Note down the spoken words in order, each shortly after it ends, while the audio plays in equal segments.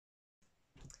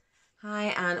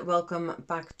Hi and welcome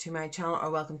back to my channel,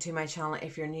 or welcome to my channel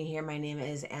if you're new here. My name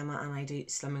is Emma and I do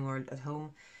Slimming World at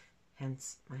Home,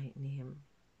 hence my name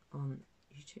on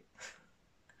YouTube.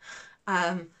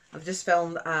 I've just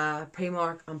filmed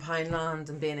Primark and Poundland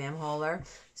and B&M haul there,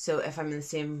 so if I'm in the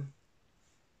same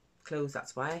clothes,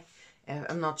 that's why.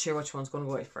 I'm not sure which one's going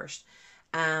to go out first.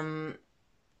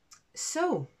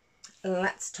 So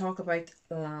let's talk about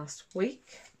last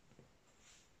week.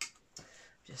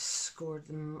 Just scored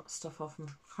them stuff off my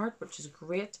cart, which is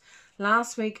great.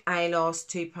 Last week I lost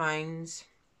 £2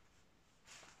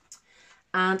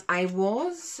 and I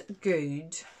was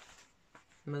good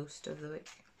most of the week.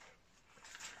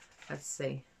 Let's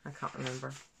see, I can't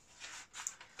remember.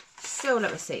 So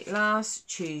let me see, last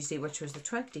Tuesday, which was the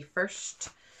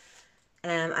 21st,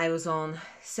 I was on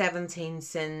 17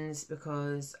 sins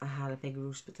because I had a big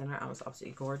roast for dinner and it was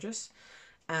absolutely gorgeous.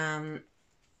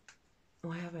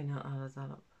 Why have I not added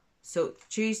that up? So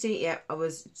Tuesday, yeah, I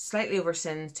was slightly over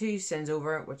sins, 2 sins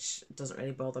over, which doesn't really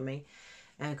bother me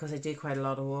because I do quite a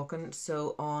lot of walking.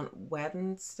 So on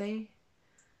Wednesday,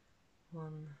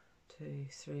 1, 2,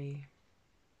 3,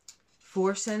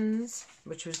 4 sins,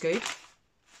 which was good.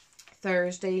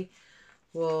 Thursday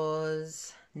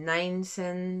was 9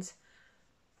 sins.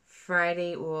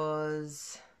 Friday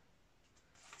was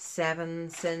 7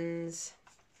 sins.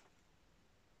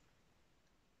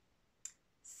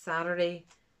 Saturday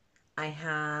I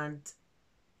had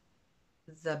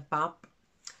the BAP,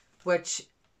 which,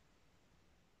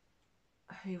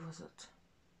 who was it?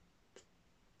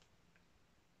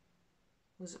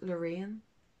 Was it Lorraine?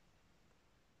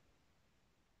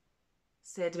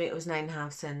 Said to me it was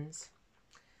 9.5 sins.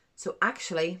 So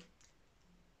actually,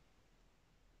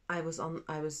 I was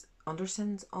under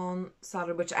sins on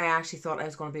Saturday, which I actually thought I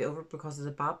was going to be over because of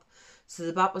the BAP. So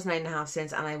the BAP was 9.5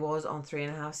 sins and I was on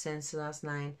 3.5 sins. So that's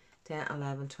 9, 10,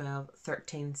 11, 12,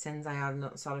 13 sins I added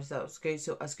on Saturday. So that was good.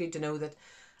 So it's good to know that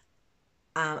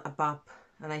a BAP,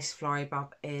 a nice flowery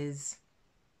BAP, is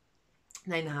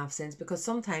 9.5 sins, because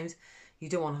sometimes you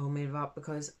don't want a homemade BAP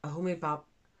because a homemade BAP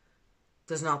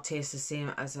does not taste the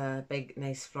same as a big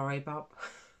nice flowery BAP.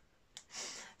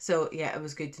 So yeah, it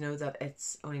was good to know that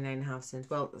it's only 9.5 cents.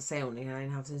 Well, say only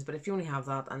 9.5 cents, but if you only have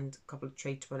that and a couple of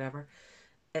treats, whatever,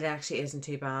 it actually isn't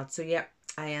too bad. So yeah,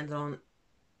 I ended on,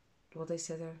 what did I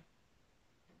say there?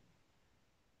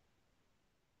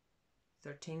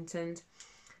 13 cents.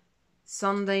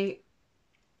 Sunday,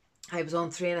 I was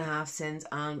on 3.5 cents,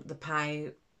 and the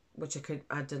pie, which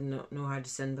I didn't know how to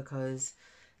sin because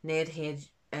Ned had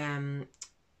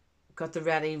got the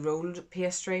ready rolled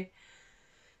pastry.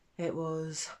 It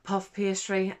was puff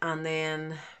pastry, and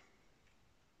then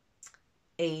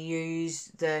I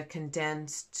used the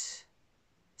condensed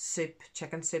soup,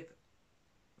 chicken soup,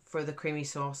 for the creamy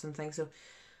sauce and things. So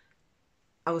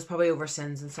I was probably over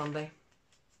sins on Sunday.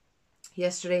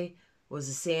 Yesterday was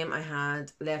the same. I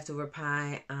had leftover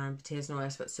pie and potatoes and all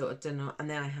this, but so it didn't. And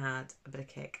then I had a bit of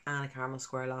cake and a caramel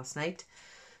square last night.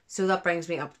 So that brings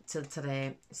me up to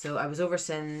today. So I was over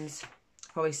sins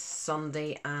probably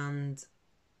Sunday and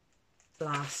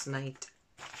last night,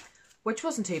 which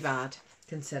wasn't too bad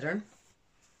considering.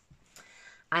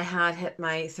 I had hit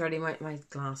my 30, my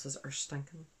glasses are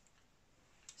stinking.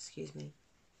 Excuse me.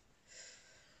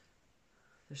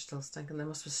 They're still stinking. There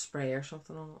must be spray or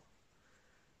something on it.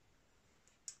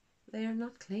 They are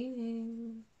not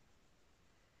cleaning.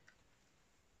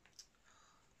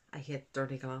 I hate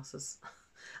dirty glasses.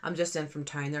 I'm just in from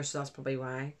town there, so that's probably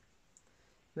why.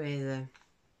 Maybe the,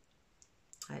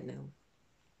 I don't know,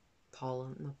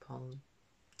 not pollen,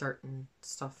 dirt and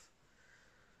stuff.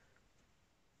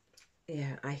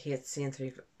 Yeah, I hate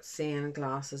seeing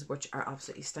glasses which are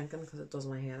absolutely stinking because it does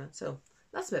my head in. So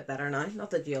that's a bit better now. Not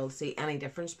that you'll see any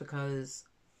difference because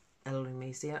it'll only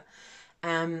me see it.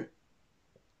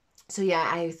 So yeah,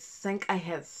 I think I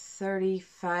hit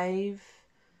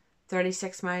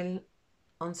 36 mile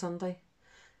on Sunday.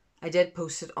 I did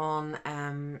post it on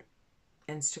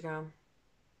Instagram.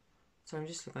 So I'm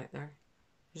just looking out there.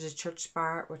 There's a church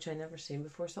spire which I never seen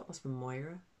before, so that must be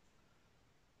Moira.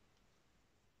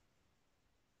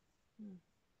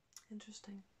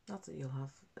 Interesting. Not that you'll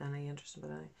have any interest in it,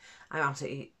 but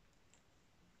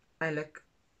I look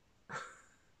an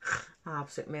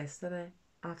absolute mess today,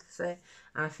 I have to say.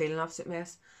 And I feel an absolute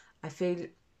mess. I feel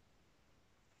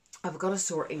I've got a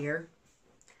sore ear.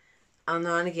 And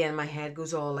now and again my head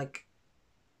goes all like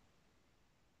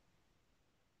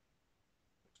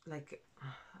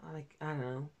I don't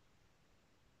know.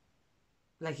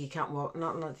 Like you can't walk,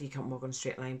 not that you can't walk in a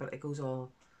straight line, but it goes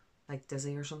all like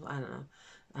dizzy or something. I don't know.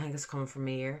 I think it's coming from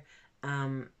my ear.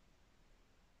 And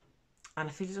I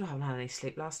feel as though I haven't had any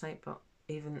sleep last night, but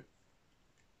even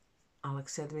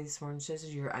Alex said to me this morning, she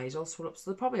says, your eyes all swell up.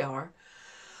 So they probably are.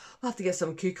 I'll have to get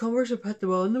some cucumbers and put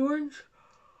them on the orange.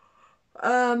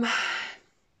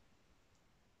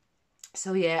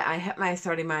 So yeah, I hit my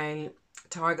 30-mile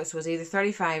target. So it was either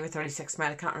 35 or 36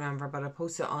 mile. I can't remember, but I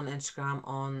posted it on Instagram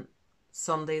on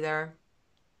Sunday there.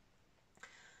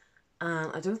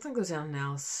 And I don't think there's anything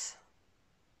else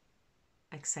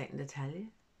exciting to tell you.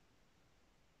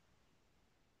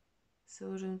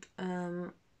 So I don't,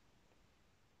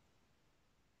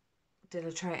 did I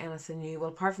try anything new? Well,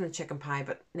 apart from the chicken pie,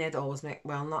 but Ned always make,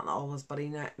 well, not always, but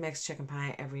he makes chicken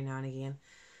pie every now and again.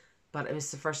 But it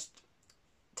was the first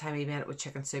time he made it with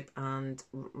chicken soup and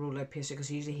rolled out pastry,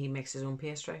 because usually he makes his own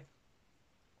pastry.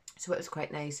 So it was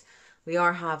quite nice. We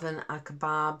are having a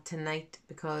kebab tonight,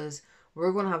 because we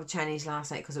were going to have a Chinese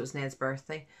last night because it was Ned's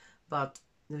birthday. But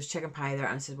there was chicken pie there,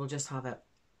 and I said, we'll just have it.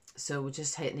 So we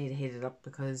just need to heat it up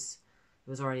because it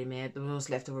was already made. There was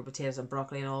leftover potatoes and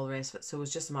broccoli and all the rest of it. So it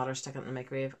was just a matter of sticking it in the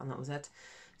microwave, and that was it.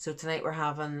 So tonight we're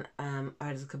having out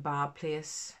of the kebab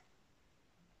place,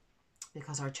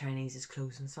 because our Chinese is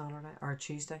closing Saturday or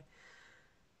Tuesday,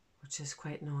 which is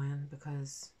quite annoying,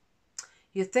 because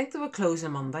you'd think they would close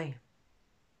on Monday,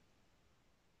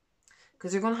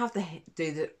 because they're going to have to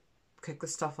cook the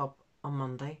stuff up on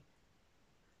Monday.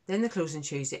 Then they're closing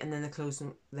Tuesday, and then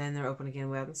they're open again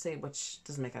Wednesday, which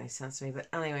doesn't make any sense to me. But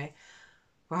anyway,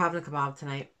 we're having a kebab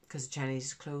tonight because the Chinese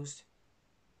is closed.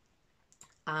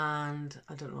 And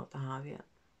I don't know what to have yet.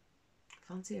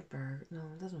 Fancy a burger? No,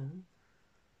 I don't know.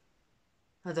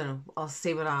 I don't know. I'll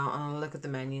see what I'll look at the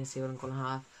menu and see what I'm going to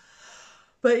have.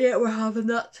 But yeah, we're having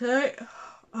that tonight.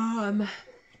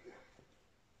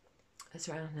 Is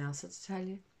there anything else to tell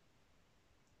you?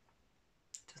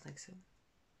 I don't think so.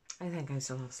 I think I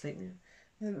still have sleep now.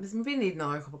 Maybe need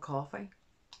another cup of coffee.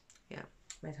 Yeah,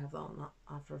 might have that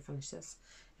after I finish this.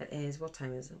 It is, what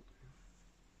time is it?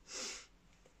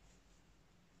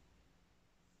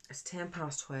 It's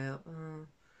 12:10.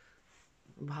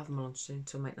 I'm having my lunch soon,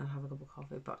 so I might not have a cup of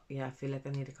coffee. But yeah, I feel like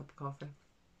I need a cup of coffee.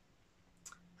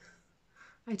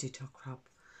 I do talk crap.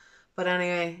 But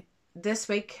anyway, this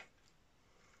week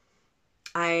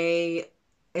is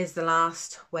the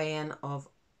last weigh-in of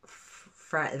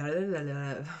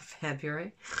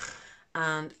February,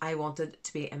 and I wanted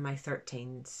to be in my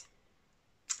 13s.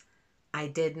 I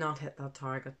did not hit that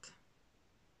target,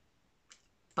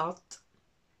 but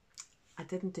I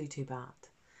didn't do too bad.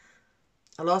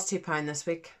 I lost £2 this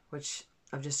week, which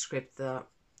I've just scraped the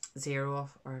 0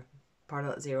 off, or part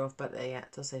of that 0 off, but yeah,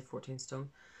 it does say 14 stone.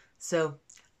 So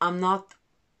I'm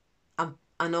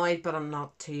annoyed, but I'm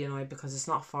not too annoyed, because it's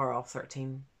not far off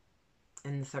 13,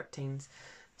 in the 13s.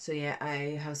 So yeah,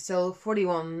 I have still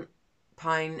 £41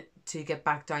 to get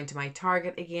back down to my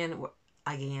target again.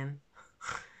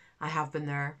 I have been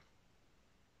there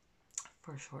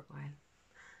for a short while.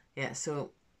 Yeah, so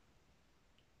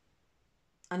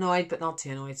annoyed, but not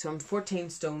too annoyed. So I'm 14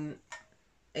 stone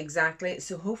exactly.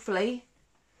 So hopefully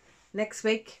next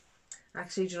week,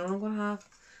 actually, do you know what I'm going to have?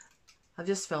 I've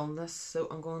just filmed this, so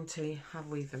I'm going to have a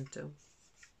wee Vimto,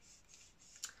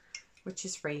 which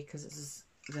is free because this is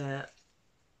the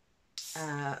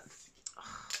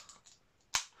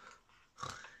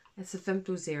it's a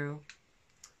Vimto Zero.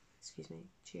 Excuse me.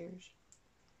 Cheers.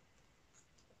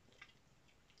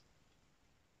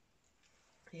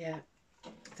 Yeah, I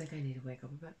think I need to wake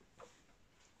up a bit.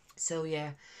 So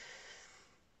yeah,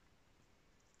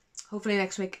 hopefully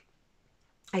next week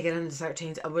I get into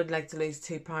 13s. I would like to lose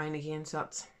 £2 again, so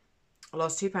that's, I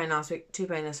lost £2 last week, £2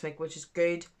 this week, which is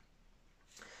good.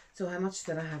 So how much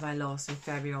did I lost in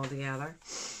February altogether?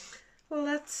 Well,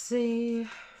 let's see.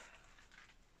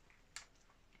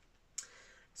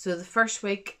 So the first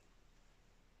week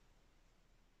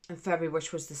in February,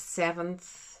 which was the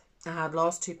 7th, I had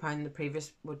lost £2 the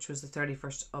previous, which was the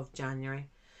 31st of January.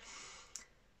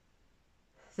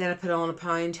 Then I put on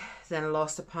 £1, then I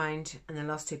lost £1, and then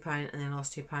lost £2, and then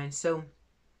lost £2. So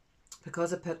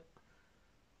because I put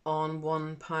on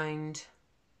 £1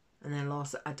 and then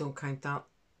lost it, I don't count that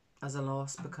as a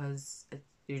loss, because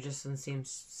you're just in the same.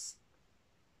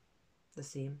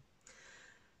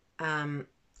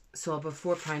 So I'll put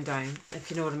 £4 down,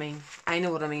 if you know what I mean. I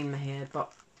know what I mean in my head,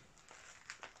 but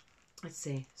let's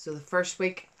see. So the first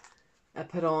week I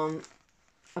put on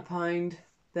 £1,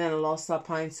 then I lost that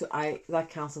 £1, so that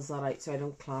cancels that out, so I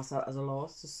don't class that as a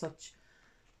loss as such.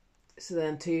 So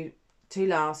then two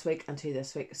last week and 2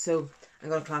 this week. So I'm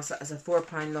going to class that as a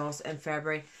 £4 loss in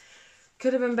February.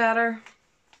 Could have been better,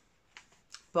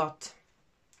 but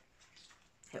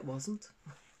it wasn't.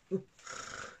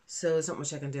 So there's not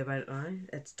much I can do about it now.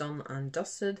 It's done and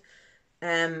dusted.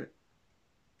 How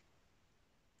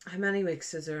many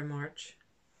weeks is there in March?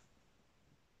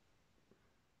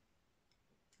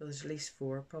 So there's at least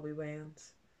 4 probably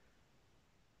weigh-ins.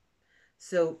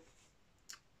 So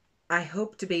I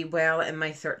hope to be well in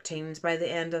my 13s by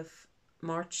the end of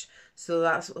March. So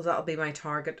that'll be my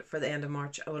target for the end of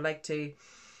March. I would like to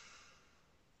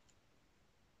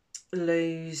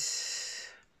lose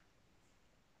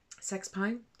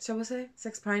 £6, shall we say?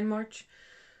 £6 March.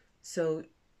 So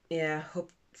yeah,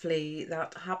 hopefully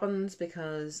that happens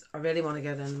because I really want to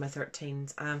get into my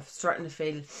 13s. I'm starting to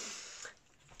feel,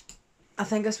 I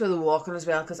think it's with the walking as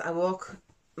well, because I walk,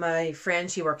 my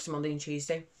friend, she works Monday and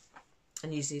Tuesday,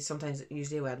 and usually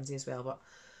a Wednesday as well, but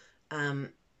I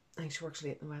think she works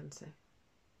late on Wednesday.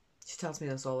 She tells me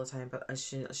this all the time, but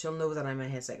she'll know that I'm my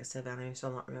head's like a sieve anyway, so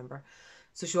I'll not remember.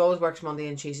 So she always works Monday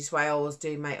and Tuesday, so I always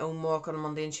do my own walk on a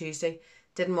Monday and Tuesday.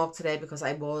 Didn't walk today because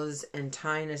I was in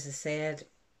town, as I said,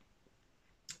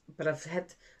 but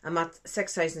I'm at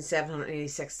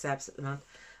 6,786 steps at the minute.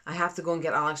 I have to go and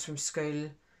get Alex from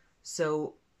school,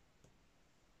 so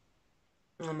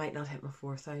I might not hit my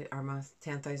 4,000 or my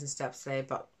 10,000 steps today,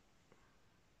 but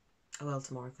I will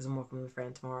tomorrow because I'm working with a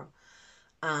friend tomorrow.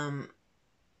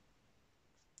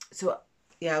 So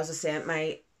yeah, I was just saying,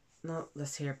 not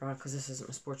this here bra, because this isn't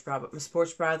my sports bra, but my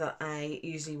sports bra that I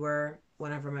usually wear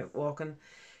whenever I'm out walking,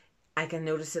 I can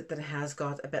notice that it has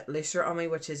got a bit looser on me,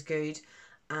 which is good,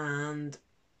 and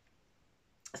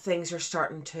things are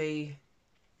starting to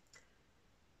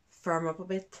firm up a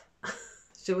bit,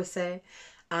 shall we say.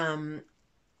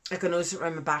 I can notice it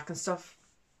around my back and stuff.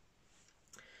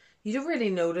 You don't really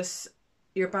notice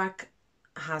your back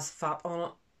has fat on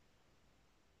it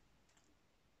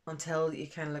until you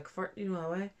kind of look for it, you know,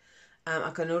 that way.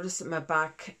 I can notice that my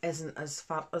back isn't as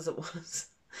fat as it was.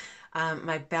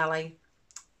 My belly,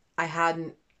 I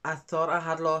thought I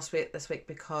had lost weight this week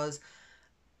because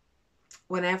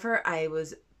whenever I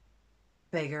was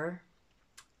bigger,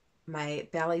 my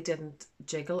belly didn't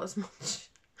jiggle as much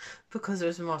because there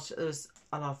was a lot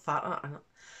of fat on it.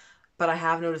 But I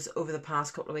have noticed over the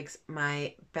past couple of weeks,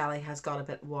 my belly has got a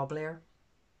bit wobblier.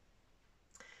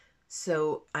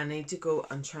 So I need to go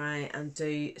and try and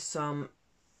do some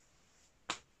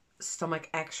stomach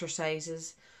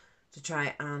exercises to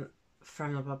try and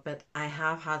firm up a bit. I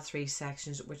have had 3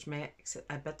 sections, which makes it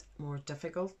a bit more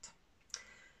difficult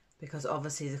because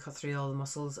obviously they cut through all the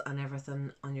muscles and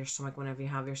everything on your stomach whenever you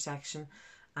have your section.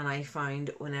 And I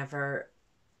found whenever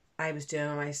I was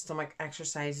doing my stomach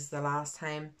exercises the last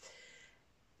time,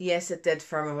 yes, it did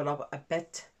firm it up a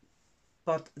bit,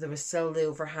 but there was still the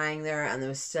overhang there, and there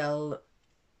was still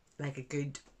like a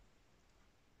good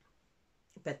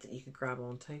bit that you could grab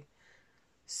onto.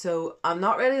 So I'm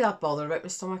not really that bothered about my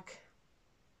stomach,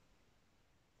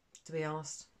 to be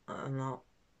honest. I'm not.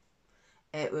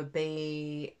 It would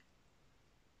be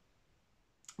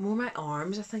more my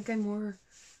arms. I think I'm more,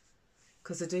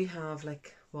 because I do have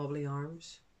like wobbly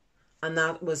arms, and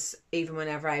that was even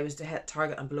whenever I was to hit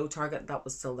target and below target, that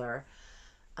was still there.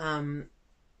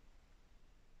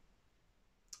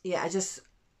 Yeah, I just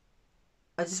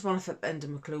want to fit into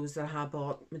my clothes that I had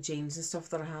bought, my jeans and stuff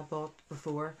that I had bought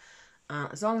before.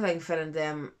 As long as I can fit in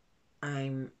them,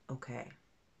 I'm okay.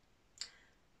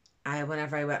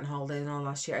 Whenever I went on holiday and all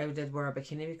last year, I did wear a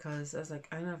bikini because I was like,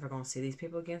 I'm never going to see these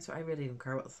people again, so I really don't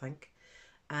care what they think.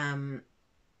 And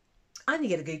you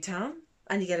get a good tan,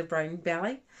 and you get a brown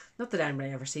belly. Not that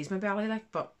anybody ever sees my belly,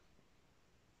 like, but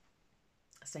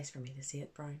it's nice for me to see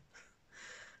it brown.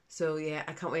 So yeah,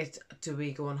 I can't wait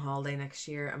to go on holiday next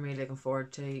year. I'm really looking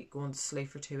forward to going to Slough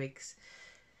for 2 weeks.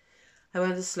 I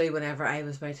went to Slough whenever I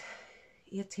was about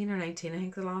 18 or 19, I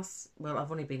think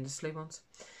I've only been to Slough once.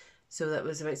 So that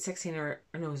was about 16 it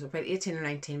was about 18 or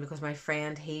 19, because my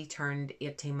friend, he turned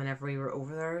 18 whenever we were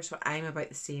over there. So I'm about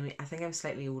the same, I think I'm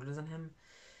slightly older than him.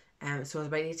 So I was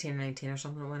about 18 or 19 or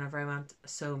something whenever I went.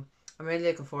 So I'm really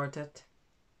looking forward to it.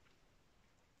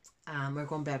 We're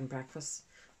going bed and breakfast.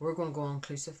 We're going to go all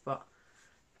inclusive, but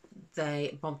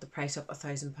they bumped the price up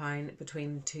 £1,000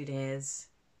 between 2 days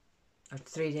or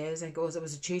 3 days. I think it was. It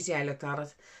was a Tuesday. I looked at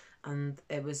it, and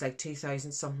it was like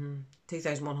 2,000 something,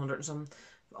 2,100 or something,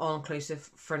 all inclusive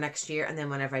for next year. And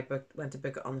then whenever I went to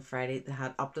book it on the Friday, they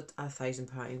had upped it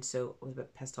 £1,000. So I was a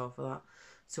bit pissed off with that.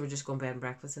 So we're just going bed and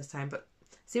breakfast this time. But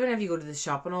see, whenever you go to the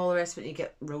shop and all the rest of it, you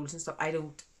get rolls and stuff. I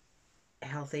don't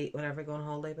healthy whenever I go on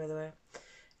holiday, by the way.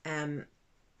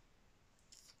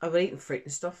 I would eat fruit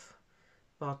and stuff,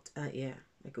 but yeah,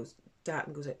 that goes out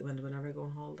the window whenever I go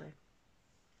on holiday.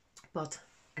 But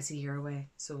it's a year away,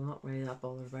 so I'm not really that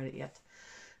bothered about it yet.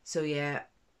 So yeah,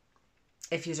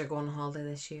 if you are going on holiday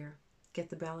this year, get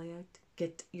the belly out,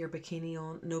 get your bikini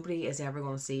on. Nobody is ever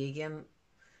going to see you again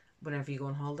whenever you go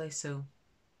on holiday. So,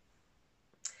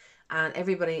 and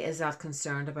everybody is that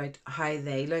concerned about how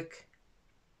they look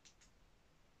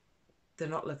they're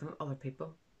not looking at other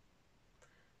people.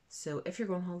 So if you're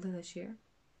going holiday this year,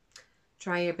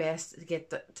 try your best to get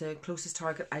the closest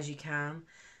target as you can,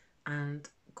 and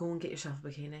go and get yourself a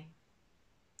bikini.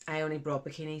 I only brought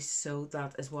bikinis, so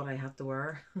that is what I had to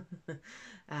wear.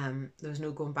 There was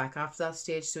no going back after that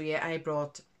stage. So yeah, I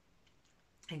brought,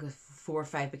 I think it was 4 or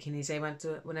 5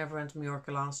 bikinis. Whenever I went to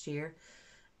Mallorca last year.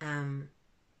 Yeah,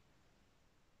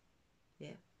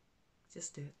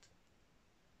 just do it.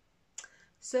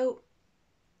 So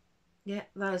yeah,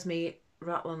 that is me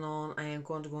rattling on. I am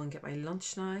going to go and get my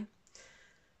lunch now.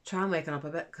 Try and waking up a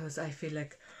bit, because I feel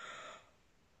like,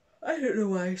 I don't know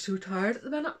why I'm so tired at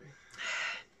the minute.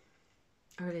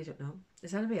 I really don't know.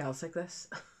 Is anybody else like this?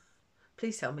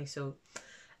 Please tell me. So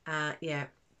yeah,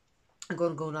 I'm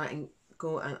going to go now and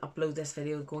go and upload this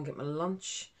video, go and get my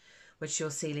lunch, which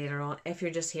you'll see later on. If you're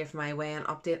just here for my weigh-in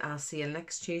update, I'll see you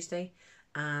next Tuesday.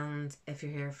 And if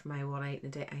you're here for my what I ate in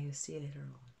a day, I will see you later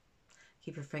on.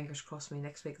 Keep your fingers crossed for me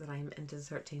next week that I'm into the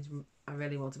 13s. I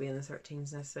really want to be in the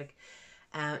 13s next week.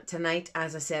 Tonight,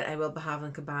 as I said, I will be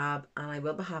having kebab, and I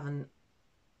will be having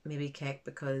maybe cake,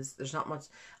 because there's not much.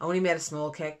 I only made a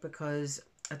small cake because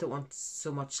I don't want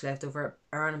so much left over.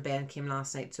 Aaron and Ben came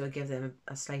last night, so I give them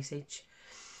a slice each.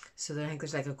 So I think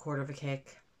there's like a quarter of a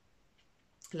cake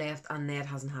left, and Ned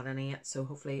hasn't had any yet, so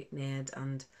hopefully Ned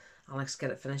and Alex get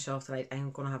it finished off tonight.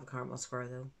 I'm going to have a caramel square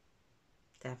though,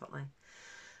 definitely.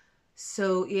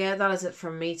 So yeah, that is it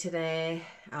from me today.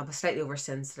 I'll be slightly over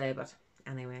sins today, but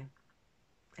anyway,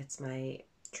 it's my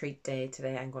treat day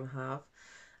today I'm going to have.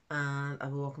 And I'll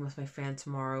be walking with my friend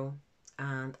tomorrow,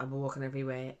 and I'll be walking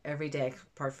every day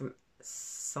apart from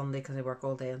Sunday, because I work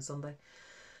all day on Sunday.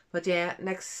 But yeah,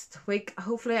 next week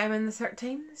hopefully I'm in the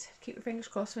 13s. Keep your fingers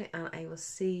crossed for me, and I will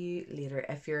see you later.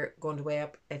 If you're going to weigh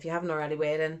up, if you haven't already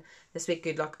weighed in this week,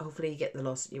 good luck. Hopefully you get the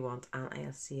loss that you want, and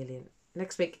I'll see you later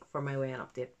next week for my weigh-in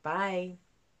update. Bye.